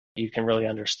you can really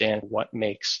understand what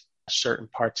makes certain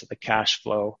parts of the cash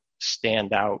flow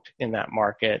stand out in that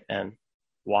market and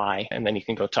why. And then you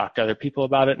can go talk to other people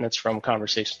about it. And it's from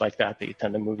conversations like that you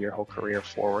tend to move your whole career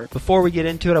forward. Before we get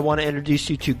into it, I want to introduce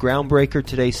you to Groundbreaker,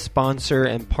 today's sponsor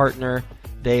and partner.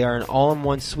 They are an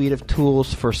all-in-one suite of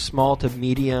tools for small to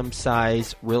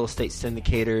medium-sized real estate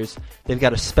syndicators. They've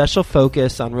got a special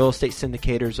focus on real estate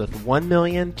syndicators with 1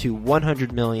 million to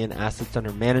 100 million assets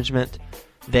under management.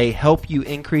 They help you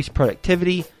increase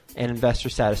productivity and investor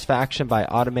satisfaction by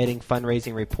automating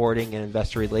fundraising, reporting, and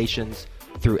investor relations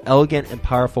through elegant and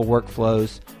powerful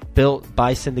workflows built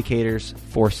by syndicators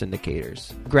for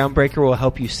syndicators. Groundbreaker will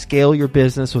help you scale your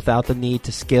business without the need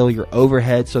to scale your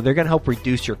overhead. So they're going to help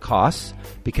reduce your costs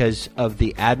because of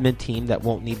the admin team that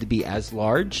won't need to be as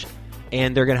large.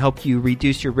 And they're going to help you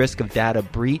reduce your risk of data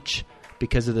breach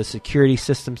because of the security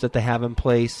systems that they have in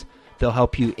place. They'll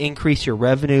help you increase your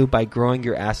revenue by growing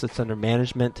your assets under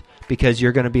management because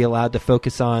you're going to be allowed to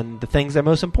focus on the things that are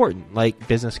most important, like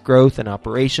business growth and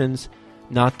operations,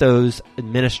 not those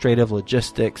administrative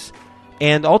logistics.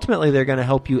 And ultimately, they're going to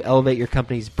help you elevate your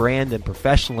company's brand and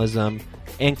professionalism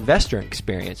and investor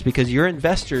experience because your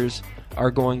investors are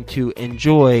going to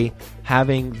enjoy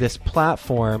having this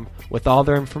platform with all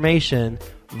their information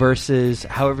versus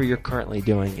however you're currently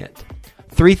doing it.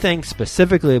 3 things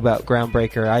specifically about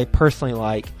Groundbreaker I personally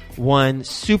like. 1,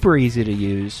 super easy to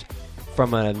use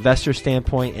from an investor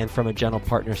standpoint and from a general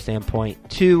partner standpoint.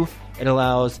 2, it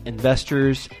allows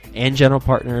investors and general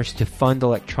partners to fund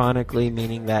electronically,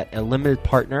 meaning that a limited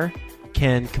partner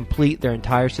can complete their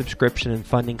entire subscription and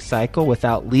funding cycle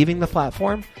without leaving the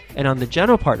platform. And on the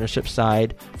general partnership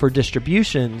side, for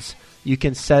distributions, you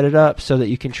can set it up so that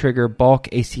you can trigger bulk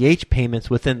ACH payments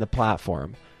within the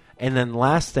platform. And then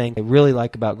last thing I really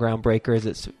like about Groundbreaker is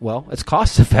it's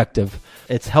cost effective.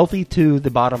 It's healthy to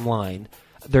the bottom line.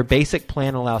 Their basic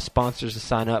plan allows sponsors to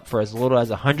sign up for as little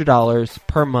as $100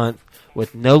 per month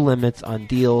with no limits on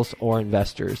deals or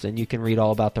investors. And you can read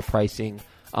all about the pricing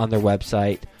on their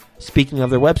website. Speaking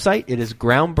of their website, it is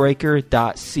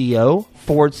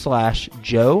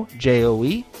groundbreaker.co/Joe,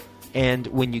 J-O-E. And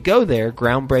when you go there,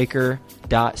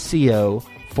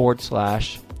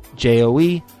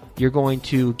 groundbreaker.co/Joe, you're going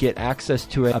to get access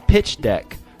to a pitch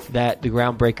deck that the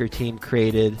Groundbreaker team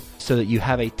created so that you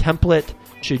have a template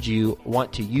should you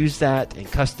want to use that and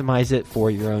customize it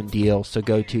for your own deal. So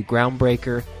go to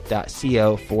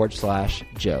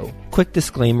groundbreaker.co/Joe. Quick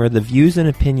disclaimer, the views and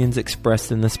opinions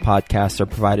expressed in this podcast are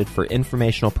provided for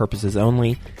informational purposes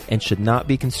only and should not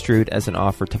be construed as an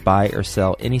offer to buy or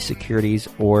sell any securities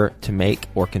or to make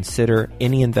or consider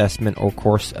any investment or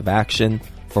course of action.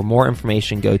 For more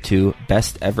information, go to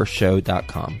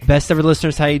bestevershow.com. Best Ever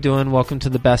listeners, how you doing? Welcome to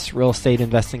the Best Real Estate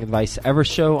Investing Advice Ever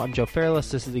Show. I'm Joe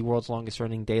Fairless. This is the world's longest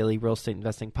running daily real estate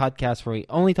investing podcast where we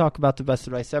only talk about the best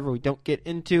advice ever. We don't get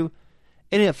into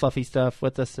any of that fluffy stuff.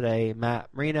 With us today, Matt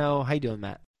Marino. How you doing,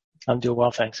 Matt? I'm doing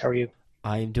well, thanks. How are you?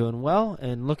 I am doing well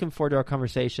and looking forward to our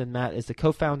conversation. Matt is the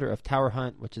co-founder of Tower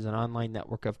Hunt, which is an online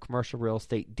network of commercial real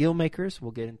estate deal makers.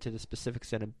 We'll get into the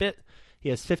specifics in a bit. He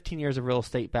has 15 years of real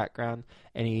estate background,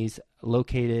 and he's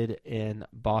located in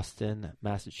Boston,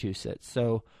 Massachusetts.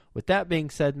 So with that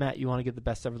being said, Matt, you want to give the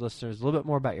Best Ever listeners a little bit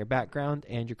more about your background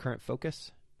and your current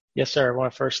focus? Yes, sir. I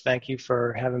want to first thank you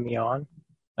for having me on.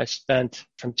 I spent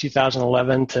from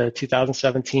 2011 to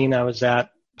 2017, I was at a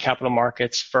capital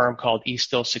markets firm called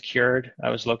Eastdil Secured.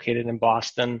 I was located in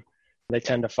Boston. They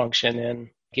tend to function in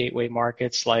gateway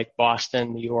markets like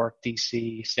Boston, New York,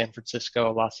 DC, San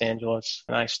Francisco, Los Angeles.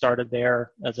 And I started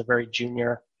there as a very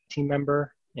junior team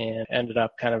member and ended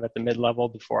up kind of at the mid-level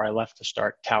before I left to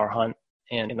start Tower Hunt.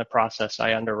 And in the process, I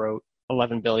underwrote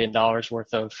 $11 billion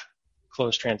worth of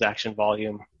closed transaction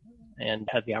volume and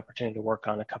had the opportunity to work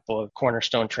on a couple of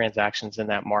cornerstone transactions in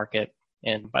that market.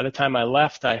 And by the time I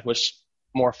left, I was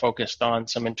more focused on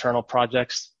some internal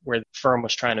projects where the firm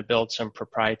was trying to build some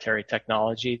proprietary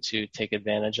technology to take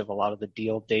advantage of a lot of the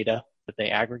deal data that they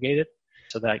aggregated.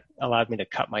 So that allowed me to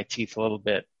cut my teeth a little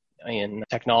bit in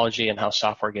technology and how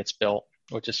software gets built,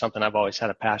 which is something I've always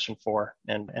had a passion for,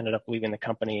 and ended up leaving the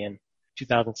company in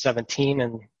 2017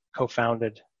 and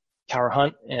co-founded Tower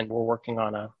Hunt. And we're working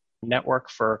on a network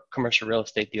for commercial real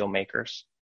estate deal makers.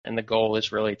 And the goal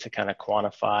is really to kind of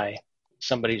quantify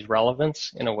somebody's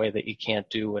relevance in a way that you can't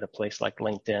do at a place like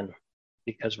LinkedIn,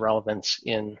 because relevance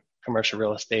in commercial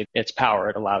real estate, its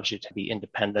power, it allows you to be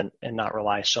independent and not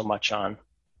rely so much on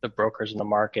the brokers in the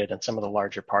market and some of the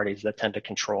larger parties that tend to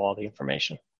control all the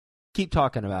information. Keep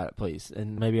talking about it, please,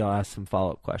 and maybe I'll ask some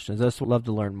follow-up questions. I just would love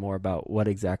to learn more about what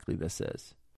exactly this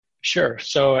is. Sure.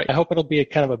 So I hope it'll be a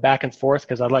kind of a back and forth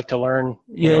because I'd like to learn,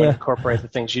 and incorporate the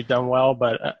things you've done well,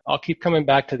 but I'll keep coming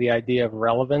back to the idea of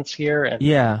relevance here.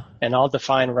 And I'll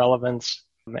define relevance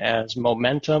as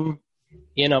momentum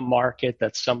in a market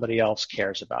that somebody else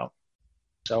cares about.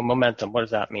 So momentum, what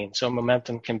does that mean? So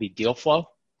momentum can be deal flow.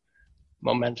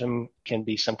 Momentum can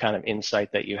be some kind of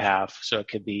insight that you have. So it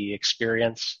could be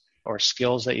experience or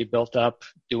skills that you built up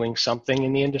doing something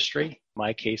in the industry. In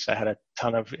my case, I had a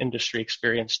ton of industry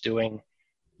experience doing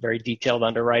very detailed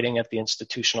underwriting at the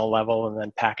institutional level and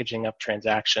then packaging up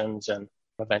transactions and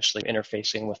eventually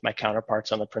interfacing with my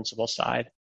counterparts on the principal side.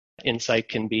 Insight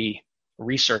can be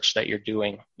research that you're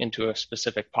doing into a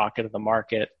specific pocket of the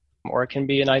market, or it can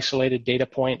be an isolated data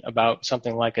point about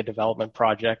something like a development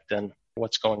project and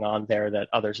what's going on there that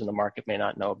others in the market may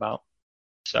not know about.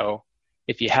 So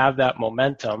if you have that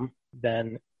momentum,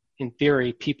 then in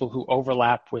theory, people who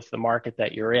overlap with the market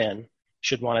that you're in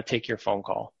should want to take your phone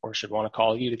call or should want to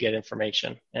call you to get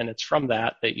information. And it's from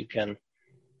that you can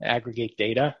aggregate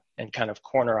data and kind of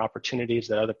corner opportunities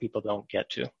that other people don't get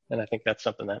to. And I think that's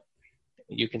something that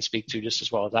you can speak to just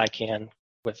as well as I can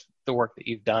with the work that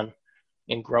you've done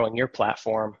in growing your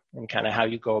platform and kind of how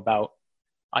you go about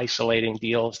isolating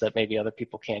deals that maybe other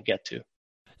people can't get to.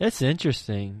 That's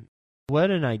interesting.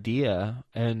 What an idea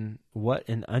and what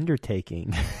an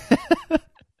undertaking.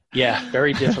 Yeah,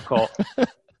 very difficult.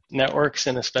 Networks,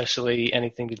 and especially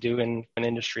anything to do in an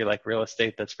industry like real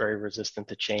estate that's very resistant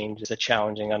to change, is a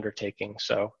challenging undertaking.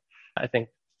 So I think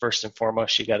first and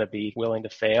foremost, you got to be willing to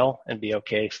fail and be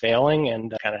okay failing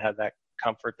and kind of have that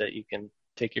comfort that you can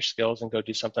take your skills and go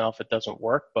do something else if it doesn't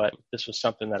work. But this was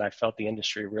something that I felt the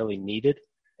industry really needed,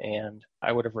 and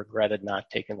I would have regretted not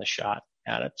taking the shot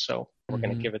at it. So we're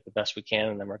going to give it the best we can,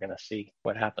 and then we're going to see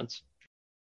what happens.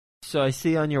 So I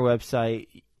see on your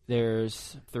website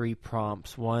there's 3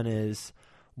 prompts. One is,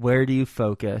 where do you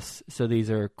focus? So these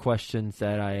are questions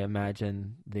that I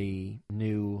imagine the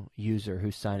new user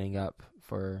who's signing up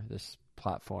for this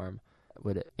platform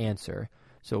would answer.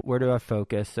 So where do I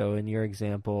focus? So in your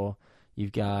example,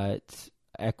 you've got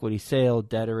equity sale,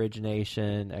 debt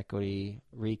origination, equity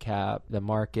recap, the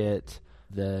market,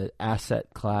 the asset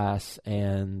class,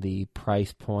 and the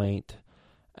price point,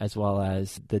 as well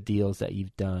as the deals that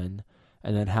you've done.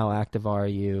 And then how active are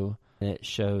you? And it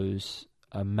shows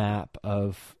a map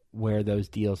of where those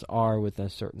deals are within a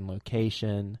certain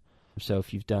location. So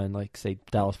if you've done, like, say,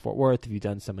 Dallas-Fort Worth, if you've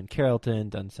done some in Carrollton,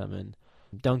 done some in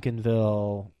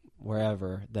Duncanville,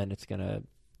 wherever, then it's going to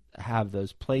have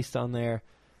those placed on there.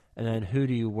 And then who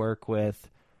do you work with?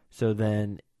 So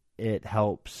then it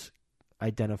helps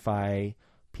identify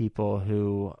people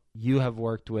who you have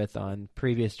worked with on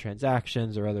previous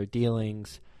transactions or other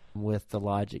dealings, with the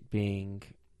logic being,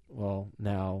 well,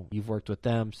 now you've worked with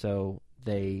them, so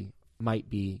they might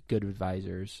be good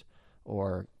advisors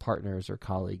or partners or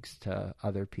colleagues to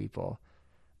other people.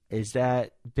 Is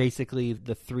that basically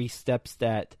the 3 steps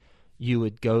that you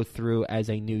would go through as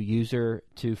a new user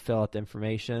to fill out the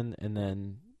information and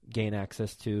then gain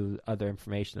access to other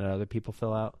information that other people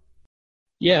fill out?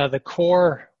 Yeah, the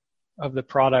core of the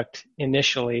product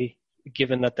initially,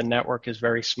 given that the network is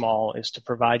very small, is to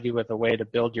provide you with a way to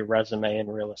build your resume in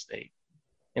real estate.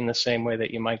 In the same way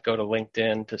that you might go to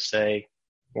LinkedIn to say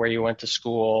where you went to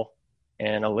school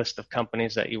and a list of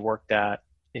companies that you worked at.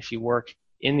 If you work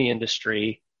in the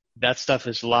industry, that stuff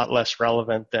is a lot less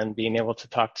relevant than being able to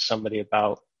talk to somebody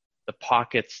about the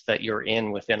pockets that you're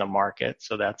in within a market.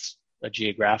 So that's a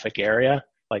geographic area,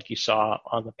 like you saw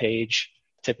on the page.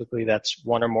 Typically, that's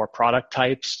 1 or more product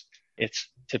types. It's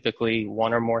typically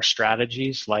 1 or more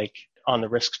strategies, like on the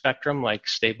risk spectrum, like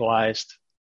stabilized,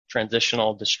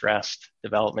 transitional, distressed,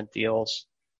 development deals.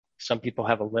 Some people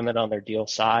have a limit on their deal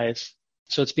size.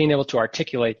 So it's being able to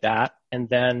articulate that, and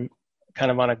then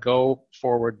kind of on a go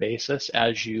forward basis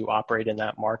as you operate in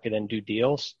that market and do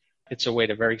deals, it's a way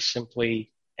to very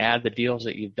simply add the deals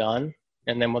that you've done.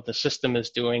 And then what the system is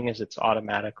doing is it's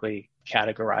automatically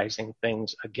categorizing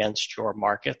things against your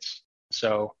markets.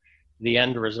 So the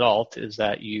end result is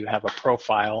that you have a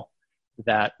profile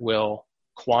that will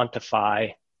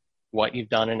quantify what you've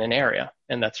done in an area.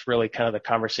 And that's really kind of the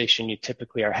conversation you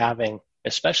typically are having,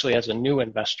 especially as a new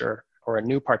investor or a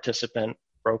new participant,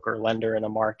 broker, lender in a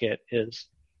market, is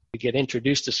you get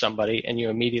introduced to somebody and you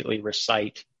immediately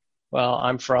recite, well,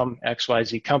 I'm from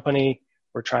XYZ company.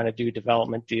 We're trying to do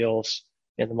development deals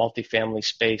in the multifamily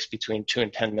space between 2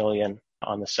 and 10 million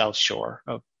on the South Shore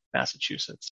of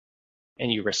Massachusetts.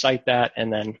 And you recite that,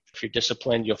 and then if you're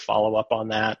disciplined, you'll follow up on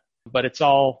that. But it's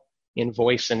all in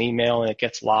voice and email, and it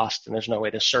gets lost, and there's no way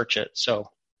to search it. So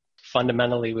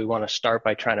fundamentally, we want to start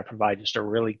by trying to provide just a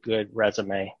really good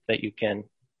resume that you can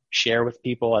share with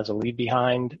people as a leave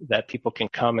behind that people can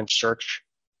come and search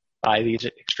by these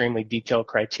extremely detailed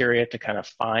criteria to kind of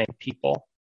find people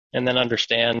and then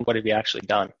understand what have you actually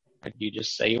done. Did you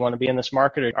just say you want to be in this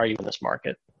market, or are you in this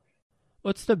market?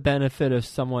 What's the benefit of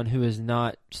someone who is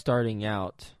not starting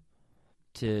out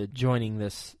to joining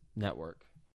this network?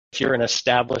 If you're an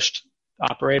established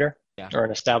operator or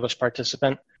an established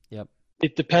participant,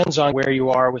 it depends on where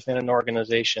you are within an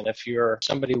organization. If you're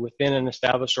somebody within an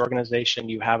established organization,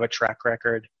 you have a track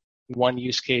record. One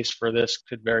use case for this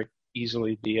could very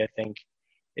easily be, I think,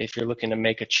 if you're looking to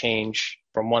make a change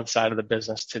from one side of the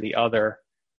business to the other,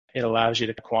 it allows you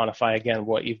to quantify, again,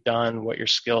 what you've done, what your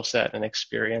skill set and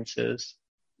experience is.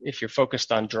 If you're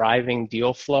focused on driving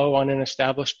deal flow on an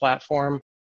established platform,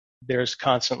 there's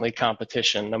constantly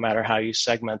competition, no matter how you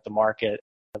segment the market.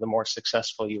 The more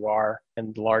successful you are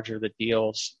and the larger the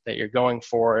deals that you're going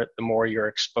for, the more you're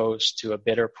exposed to a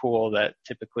bidder pool that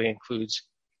typically includes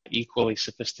equally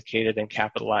sophisticated and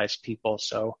capitalized people.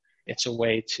 So it's a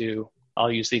way to,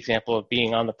 I'll use the example of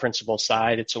being on the principal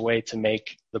side. It's a way to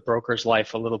make the broker's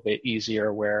life a little bit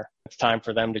easier, where it's time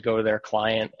for them to go to their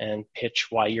client and pitch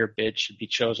why your bid should be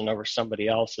chosen over somebody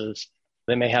else's.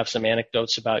 They may have some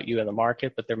anecdotes about you in the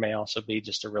market, but there may also be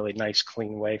just a really nice,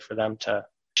 clean way for them to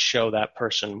show that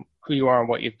person who you are and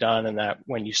what you've done, and that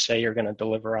when you say you're going to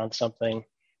deliver on something,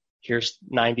 here's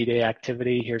 90-day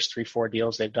activity, here's 3-4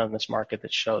 deals they've done in this market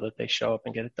that show that they show up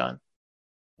and get it done.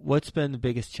 What's been the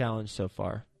biggest challenge so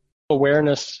far?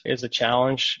 Awareness is a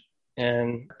challenge,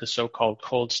 and the so-called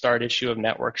cold start issue of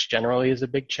networks generally is a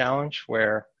big challenge,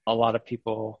 where a lot of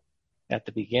people at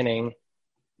the beginning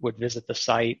would visit the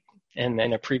site, and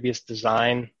in a previous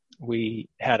design, we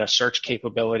had a search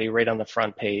capability right on the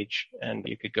front page, and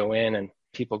you could go in and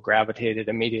people gravitated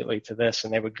immediately to this,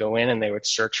 and they would go in and they would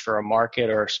search for a market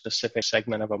or a specific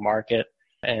segment of a market,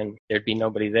 and there'd be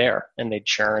nobody there, and they'd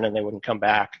churn and they wouldn't come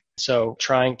back. So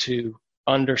trying to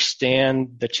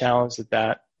understand the challenge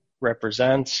that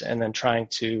represents, and then trying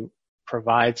to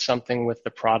provide something with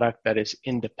the product that is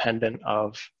independent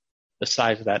of the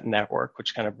size of that network,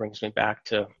 which kind of brings me back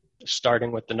to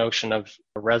starting with the notion of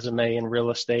a resume in real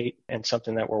estate, and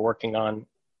something that we're working on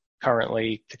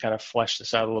currently to kind of flesh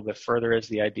this out a little bit further is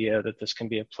the idea that this can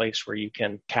be a place where you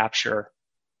can capture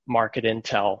market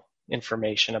intel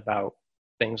information about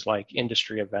things like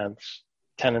industry events,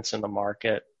 tenants in the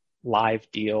market, live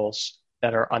deals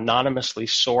that are anonymously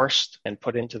sourced and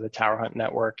put into the Tower Hunt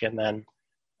network, and then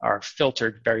are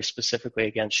filtered very specifically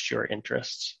against your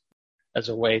interests, as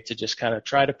a way to just kind of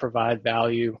try to provide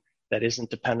value that isn't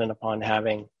dependent upon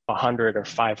having 100 or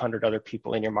 500 other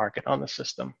people in your market on the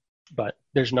system. But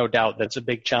there's no doubt that's a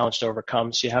big challenge to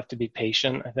overcome. So you have to be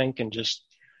patient, I think, and just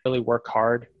really work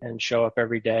hard and show up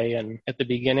every day. And at the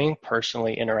beginning,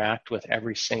 personally interact with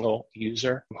every single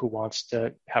user who wants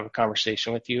to have a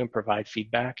conversation with you and provide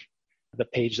feedback. The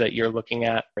page that you're looking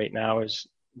at right now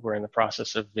we're in the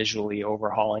process of visually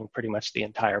overhauling pretty much the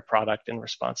entire product in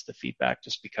response to feedback,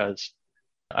 just because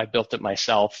I built it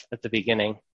myself at the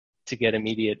beginning to get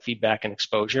immediate feedback and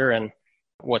exposure, and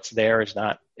what's there is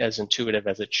not as intuitive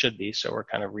as it should be. So we're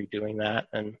kind of redoing that,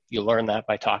 and you learn that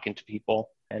by talking to people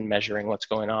and measuring what's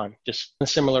going on. Just in a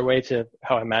similar way to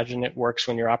how I imagine it works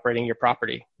when you're operating your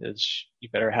property, is you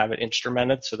better have it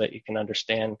instrumented so that you can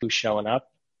understand who's showing up,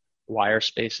 why our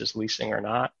space is leasing or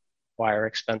not, why our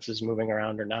expenses moving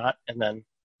around or not, and then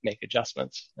make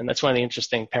adjustments. And that's one of the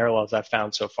interesting parallels I've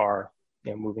found so far,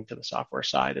 moving to the software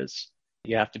side, is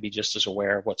you have to be just as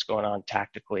aware of what's going on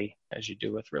tactically as you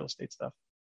do with real estate stuff.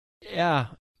 Yeah,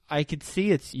 I could see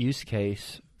its use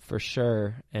case for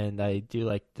sure, and I do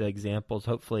like the examples.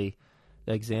 Hopefully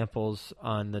the examples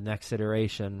on the next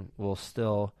iteration will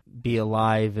still be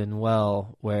alive and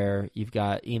well, where you've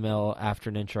got email after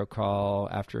an intro call,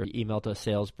 after email to a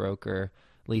sales broker,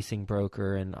 leasing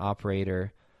broker, and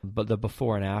operator, but the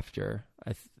before and after.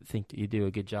 I think you do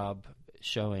a good job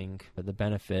showing the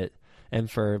benefit. And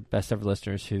for best ever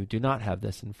listeners who do not have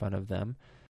this in front of them,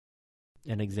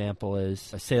 an example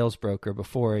is a sales broker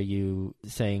before you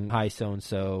saying, "Hi,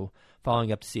 so-and-so,"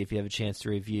 following up to see if you have a chance to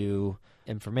review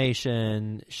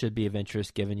information, should be of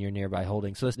interest given your nearby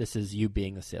holdings. So this is you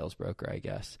being a sales broker, I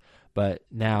guess. But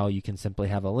now you can simply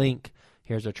have a link,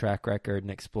 here's our track record,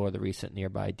 and explore the recent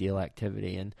nearby deal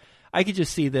activity. And I could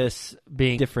just see this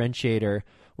being a differentiator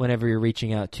whenever you're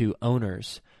reaching out to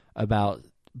owners about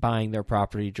buying their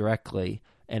property directly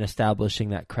and establishing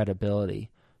that credibility,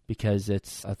 because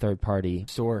it's a third-party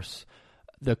source.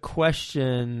 The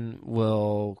question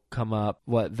will come up,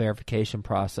 what verification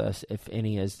process, if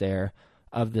any, is there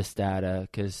of this data,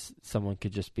 because someone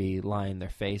could just be lying their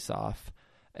face off.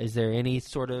 Is there any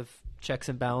sort of checks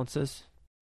and balances?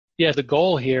 Yeah, the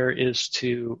goal here is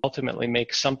to ultimately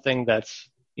make something that's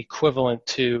equivalent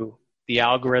to the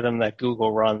algorithm that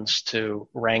Google runs to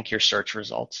rank your search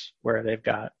results, where it's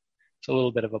a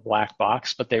little bit of a black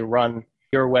box, but they run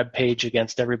your web page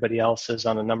against everybody else's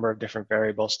on a number of different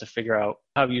variables to figure out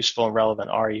how useful and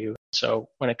relevant are you. So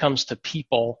when it comes to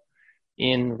people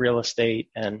in real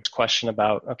estate and question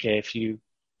about, okay, if you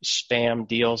spam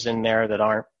deals in there that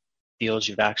aren't deals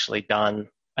you've actually done,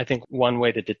 I think one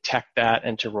way to detect that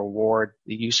and to reward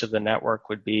the use of the network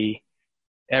would be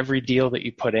every deal that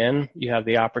you put in, you have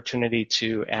the opportunity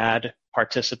to add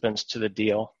participants to the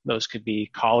deal. Those could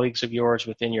be colleagues of yours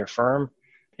within your firm.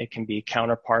 It can be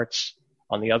counterparts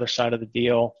on the other side of the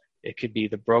deal. It could be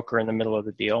the broker in the middle of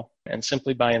the deal. And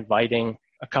simply by inviting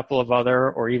a couple of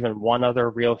other or even one other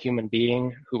real human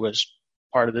being who was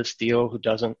part of this deal who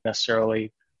doesn't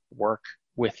necessarily work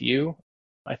with you,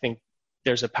 I think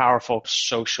there's a powerful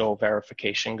social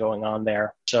verification going on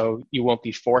there. So you won't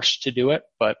be forced to do it,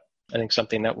 but I think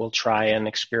something that we'll try and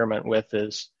experiment with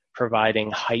is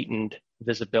providing heightened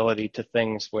visibility to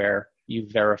things where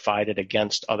you've verified it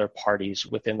against other parties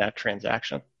within that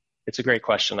transaction. It's a great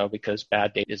question, though, because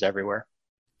bad data is everywhere.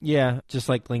 Yeah, just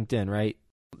like LinkedIn, right?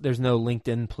 There's no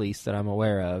LinkedIn police that I'm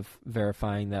aware of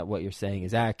verifying that what you're saying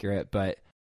is accurate, but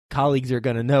colleagues are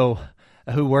going to know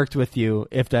who worked with you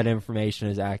if that information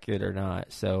is accurate or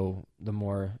not. So the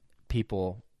more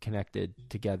people connected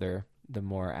together, the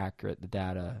more accurate the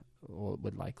data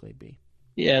would likely be.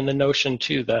 Yeah, and the notion,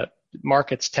 too, that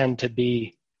markets tend to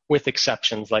be, with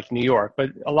exceptions like New York,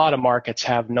 but a lot of markets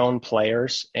have known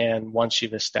players. And once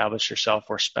you've established yourself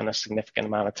or spent a significant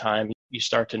amount of time, you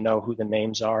start to know who the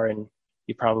names are, and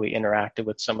you probably interacted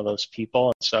with some of those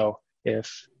people. And so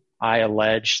if I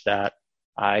allege that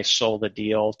I sold a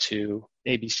deal to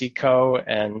ABC Co.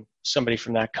 and somebody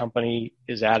from that company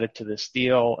is added to this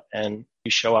deal, and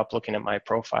you show up looking at my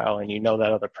profile and you know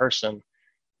that other person,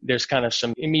 there's kind of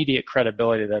some immediate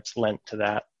credibility that's lent to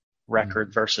that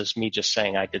record versus me just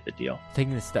saying I did the deal.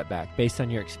 Taking a step back, based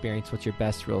on your experience, what's your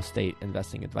best real estate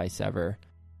investing advice ever?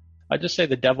 I just say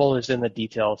the devil is in the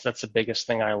details. That's the biggest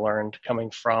thing I learned coming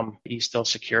from eStill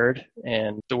Secured.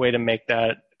 And the way to make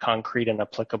that concrete and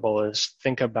applicable is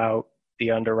think about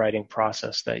the underwriting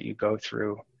process that you go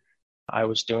through. I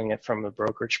was doing it from a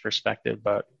brokerage perspective,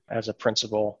 but as a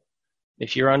principal,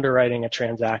 if you're underwriting a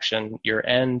transaction, your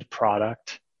end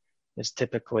product is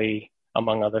typically,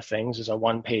 among other things, is a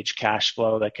one-page cash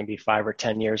flow that can be 5 or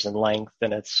 10 years in length,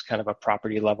 and it's kind of a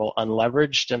property level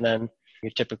unleveraged. And then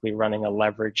you're typically running a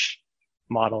leverage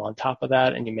model on top of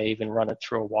that, and you may even run it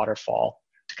through a waterfall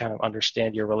to kind of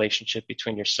understand your relationship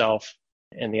between yourself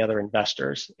and the other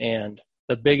investors. And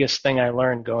the biggest thing I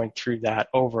learned going through that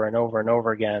over and over and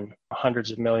over again,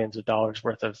 hundreds of millions of dollars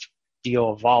worth of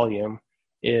deal volume,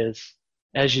 is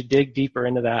as you dig deeper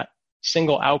into that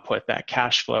single output, that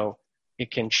cash flow,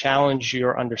 it can challenge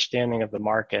your understanding of the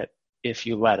market if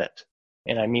you let it.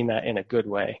 And I mean that in a good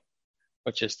way,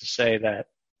 which is to say that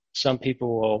some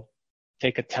people will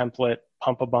take a template,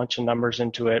 pump a bunch of numbers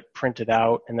into it, print it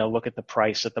out, and they'll look at the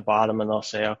price at the bottom and they'll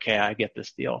say, okay, I get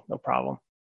this deal, no problem.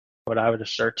 What I would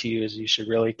assert to you is you should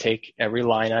really take every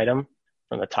line item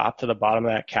from the top to the bottom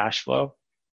of that cash flow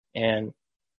and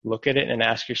look at it and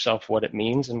ask yourself what it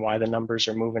means and why the numbers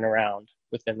are moving around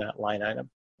within that line item.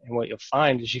 And what you'll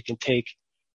find is you can take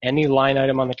any line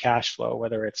item on the cash flow,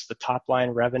 whether it's the top line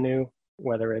revenue,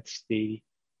 whether it's the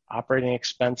operating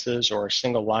expenses or a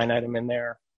single line item in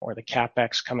there, or the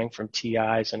CapEx coming from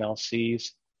TIs and LCs,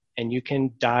 and you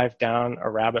can dive down a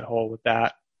rabbit hole with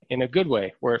that in a good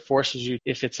way, where it forces you,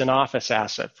 if it's an office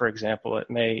asset, for example, it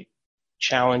may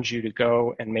challenge you to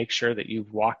go and make sure that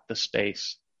you've walked the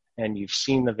space and you've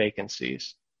seen the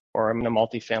vacancies. Or in a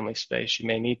multifamily space, you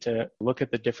may need to look at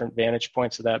the different vantage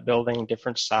points of that building,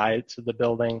 different sides of the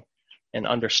building, and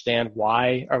understand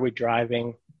why are we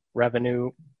driving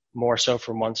revenue more so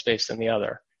from one space than the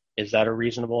other. Is that a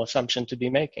reasonable assumption to be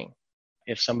making?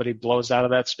 If somebody blows out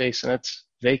of that space and it's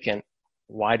vacant,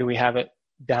 why do we have it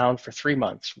down for 3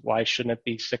 months? Why shouldn't it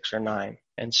be 6 or 9?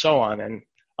 And so on. And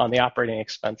on the operating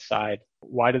expense side,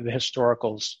 why did the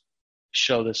historicals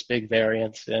show this big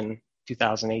variance in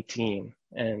 2018?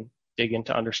 And dig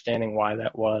into understanding why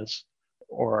that was,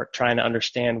 or trying to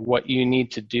understand what you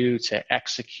need to do to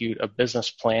execute a business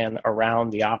plan around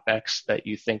the OpEx that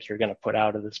you think you're going to put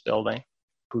out of this building.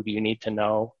 Who do you need to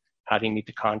know? How do you need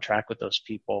to contract with those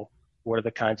people? What are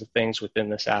the kinds of things within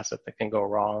this asset that can go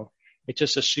wrong? It's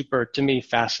just a super, to me,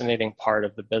 fascinating part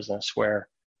of the business where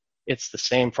it's the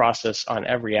same process on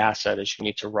every asset as you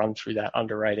need to run through that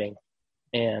underwriting.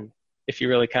 And if you're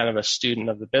really kind of a student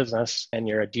of the business and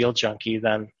you're a deal junkie,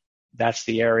 then that's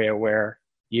the area where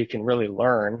you can really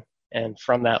learn And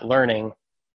from that learning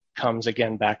comes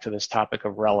again back to this topic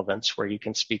of relevance, where you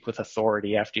can speak with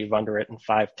authority after you've underwritten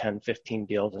 5, 10, 15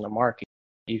 deals in a market.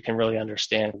 You can really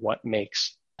understand what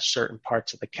makes certain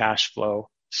parts of the cash flow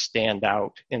stand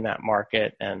out in that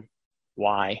market and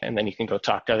why. And then you can go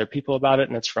talk to other people about it.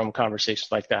 And it's from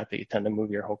conversations like that you tend to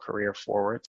move your whole career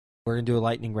forward. We're going to do a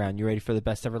lightning round. You ready for the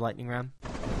best ever lightning round?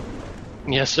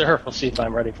 Yes, sir. We'll see if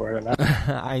I'm ready for it or not.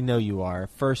 I know you are.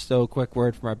 First, though, a quick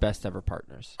word from our best ever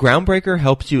partners. Groundbreaker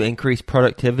helps you increase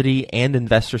productivity and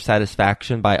investor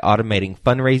satisfaction by automating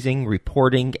fundraising,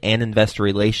 reporting, and investor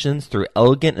relations through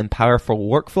elegant and powerful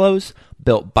workflows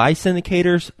built by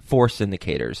syndicators for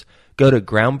syndicators. Go to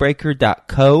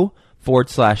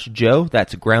groundbreaker.co/Joe.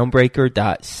 That's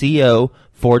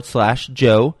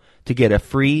groundbreaker.co/Joe to get a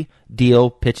free deal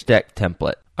pitch deck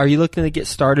template. Are you looking to get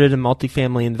started in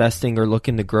multifamily investing or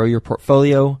looking to grow your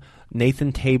portfolio?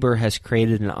 Nathan Tabor has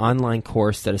created an online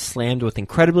course that is slammed with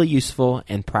incredibly useful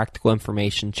and practical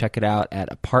information. Check it out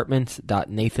at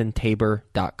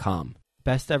apartments.nathantabor.com.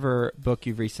 Best ever book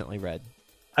you've recently read?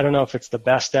 I don't know if it's the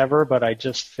best ever, but I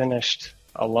just finished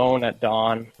Alone at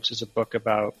Dawn, which is a book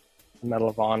about the Medal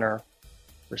of Honor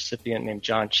recipient named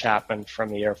John Chapman from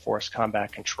the Air Force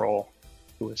Combat Control,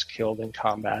 who was killed in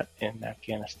combat in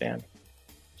Afghanistan.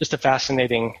 Just a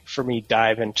fascinating, for me,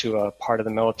 dive into a part of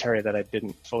the military that I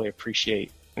didn't fully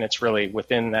appreciate. And it's really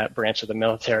within that branch of the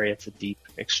military, it's a deep,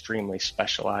 extremely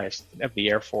specialized of the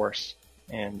Air Force,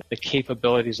 and the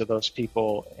capabilities of those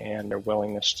people and their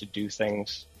willingness to do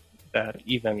things that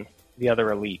even the other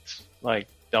elites like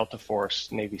Delta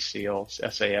Force, Navy SEALs,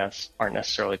 SAS aren't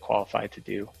necessarily qualified to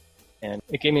do. And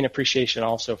it gave me an appreciation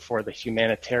also for the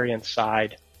humanitarian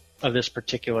side of this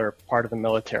particular part of the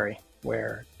military,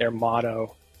 where their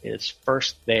motto is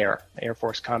first there, Air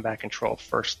Force Combat Control,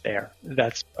 first there.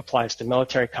 That applies to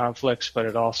military conflicts, but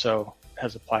it also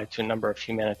has applied to a number of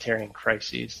humanitarian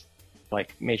crises,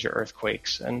 like major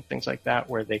earthquakes and things like that,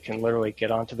 where they can literally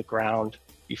get onto the ground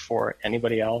before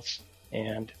anybody else.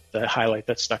 And the highlight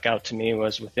that stuck out to me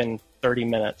was within 30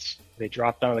 minutes, they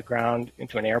dropped on the ground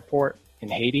into an airport in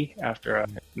Haiti after a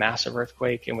massive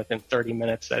earthquake, and within 30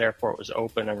 minutes, that airport was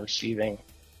open and receiving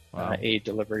aid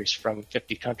deliveries from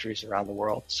 50 countries around the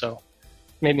world. So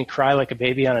it made me cry like a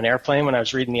baby on an airplane when I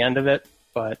was reading the end of it,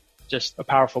 but just a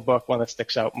powerful book, one that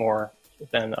sticks out more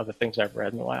than other things I've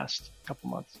read in the last couple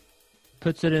months.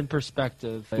 Puts it in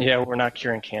perspective. Yeah, we're not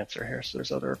curing cancer here, so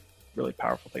there's other really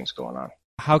powerful things going on.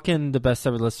 How can the best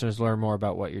ever listeners learn more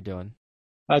about what you're doing?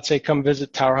 I'd say come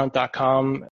visit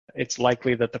towerhunt.com. It's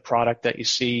likely that the product that you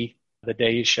see the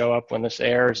day you show up when this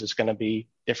airs is going to be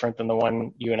different than the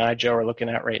one you and I, Joe, are looking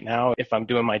at right now. If I'm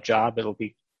doing my job, it'll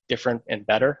be different and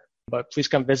better. But please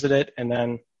come visit it. And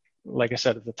then, like I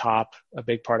said at the top, a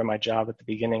big part of my job at the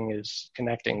beginning is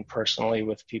connecting personally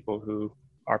with people who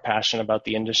are passionate about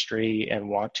the industry and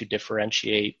want to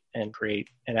differentiate and create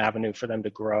an avenue for them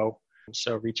to grow.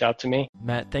 So reach out to me.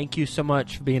 Matt, thank you so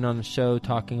much for being on the show,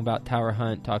 talking about Tower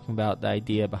Hunt, talking about the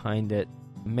idea behind it.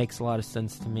 It makes a lot of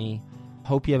sense to me.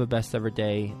 Hope you have a best ever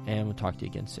day, and we'll talk to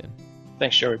you again soon.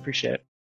 Thanks, Joey. Appreciate it.